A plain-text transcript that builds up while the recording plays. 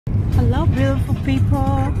Hello beautiful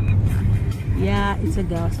people. Yeah, it's a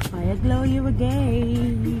girl Sapphire Glow you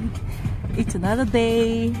again. It's another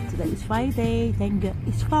day. Today is Friday. Thank God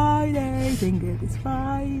it's Friday. Thank God it's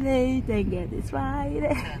Friday. Thank God it's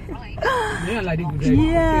Friday.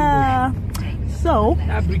 Yeah. So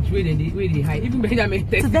that bridge really high. Even Benjamin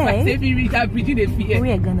today that bridge in the fear.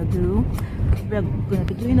 we're gonna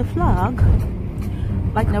be doing a vlog.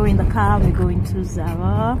 Right now we're in the car. We're going to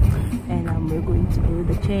Zara, and we're going to do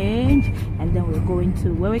the change, and then we're going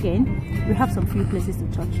to where again? We have some few places to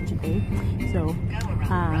touch today. So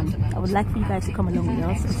I would like for you guys to come along with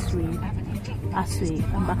us as we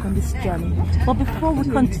embark on this journey. But before we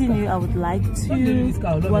continue, I would like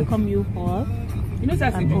to welcome you all. You know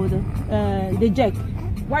that's the jack.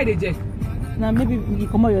 Why the jack? Now maybe you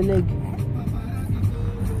come on your leg.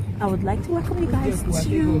 I would like to welcome you guys to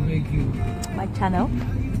my channel.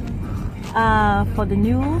 For the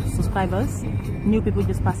new subscribers, new people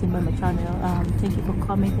just passing by my channel, thank you for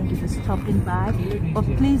coming, thank you for stopping by. But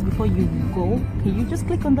please, before you go, can you just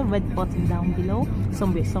click on the red button down below,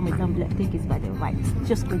 somewhere down below. I think it's by the right.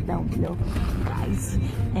 Just click down below, guys,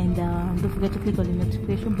 and don't forget to click on the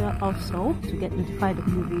notification bell also to get notified of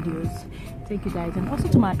new videos. Thank you guys, and also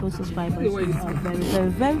to my old subscribers, you are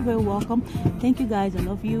very welcome. Thank you guys, I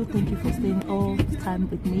love you. Thank you for staying all the time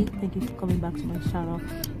with me. Thank you for coming back to my channel.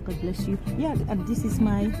 God bless you. Yeah, and this is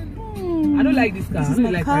my I don't like this car. This is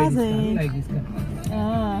my cousin. I don't like this car. I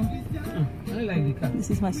don't like the car. This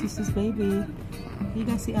is my sister's baby. You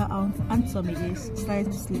guys see how handsome it is.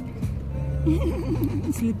 Starting to sleep.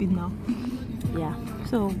 Sleeping now. Yeah.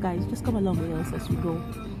 So guys, just come along with us as we go.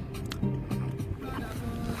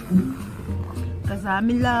 Because I'm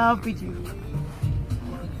in love with you.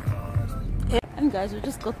 And guys, we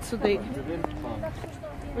just got to the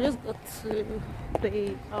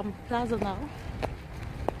plaza now.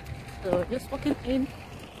 So just walking in.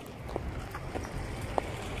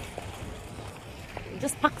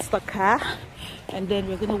 Just parked the car, and then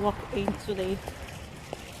we're gonna walk into the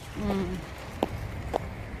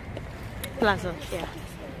plaza. Yeah,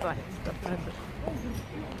 right, the plaza.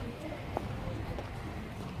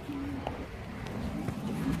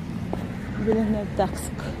 Really not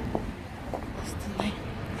dusk.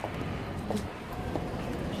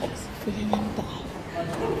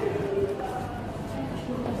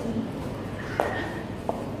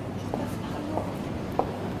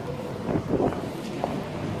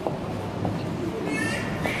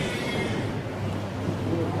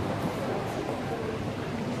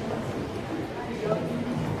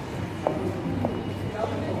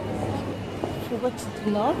 What's the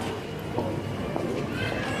north?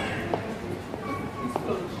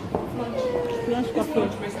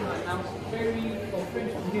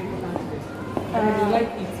 I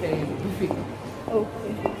like it buffet.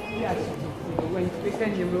 Okay. Yes. When you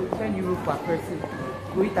spend €10 per person,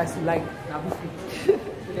 go eat as you like. Now buffet.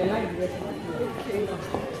 So they like the restaurant. Okay.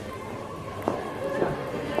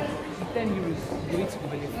 €10, go eat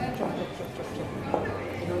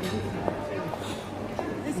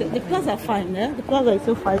the plaza is fine, yeah? The plaza is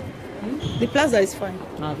so fine. The plaza is fine.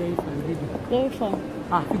 Ah, very fine, baby. Very fine.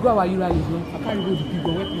 Ah, you go our Ura, you know. I can't go to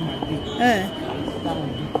people waiting my day. That one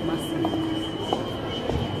be massive.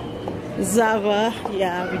 Zara,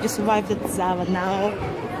 yeah, we just arrived at Zara now.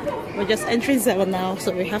 We're just entering Zara now,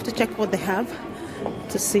 so we have to check what they have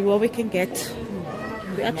to see what we can get.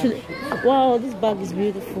 We actually, wow, this bag is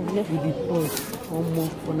beautiful. Yeah. With the purse,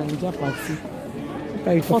 almost for Nigeria party.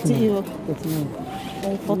 €40. 39.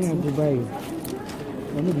 40. I buy it.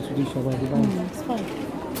 I know the Swedish shop, I buy it. It's fine.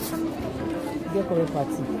 Get for a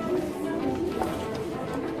party.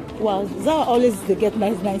 Wow, Zara always they get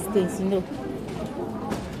nice things, you know.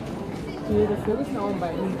 Beautiful. This now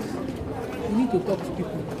by me. You need to talk to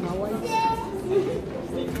people. Now why?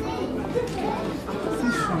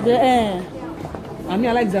 I mean,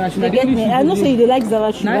 I like Zara shoes. They get me. I know say they like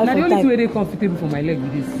Zara shoes. Now the only way they comfortable for my leg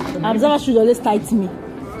with this. Zara shoes always tight me.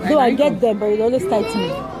 Though I get them, but it always tight me.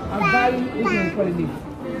 I'm buying Asian quality.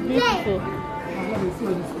 Beautiful. I'm going to see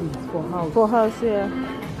all these things for house. For house, yeah. I'm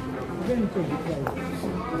going to take the price.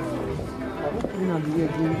 I'm not going to be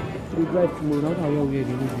here to drive tomorrow. Not how we are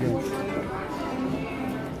here.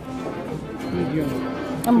 Medium.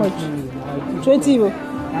 How much? 20 euro.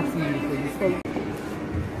 That's it for this.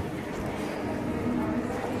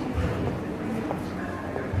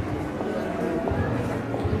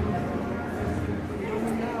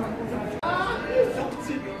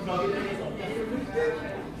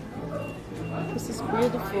 This is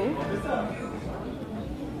beautiful.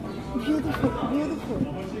 Beautiful, beautiful.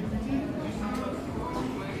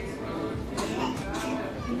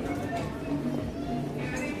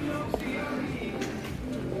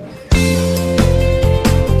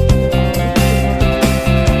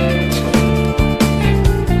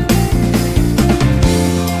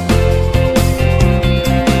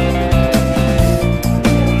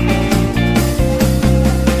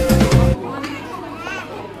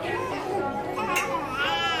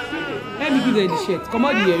 still get the shirt. Come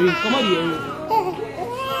on the earring. Come on the earring.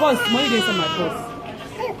 First, money dey inside my purse.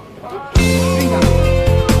 Bring am.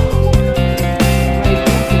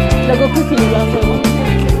 They go quickly.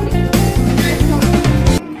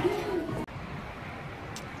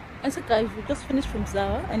 And so guys, we just finished from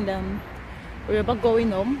Zara and we're about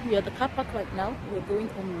going home. We're at the car park right now. We're going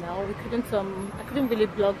home now. We couldn't I couldn't really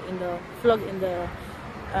vlog in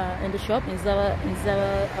the shop in Zara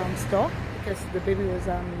store because the baby was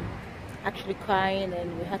actually crying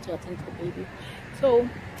and we had to attend to the baby. So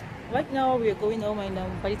right now we are going home, and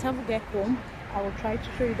by the time we get home I will try to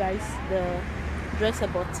show you guys the dress I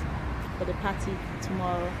bought for the party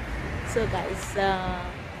tomorrow. So guys,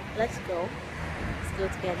 let's go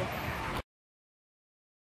together.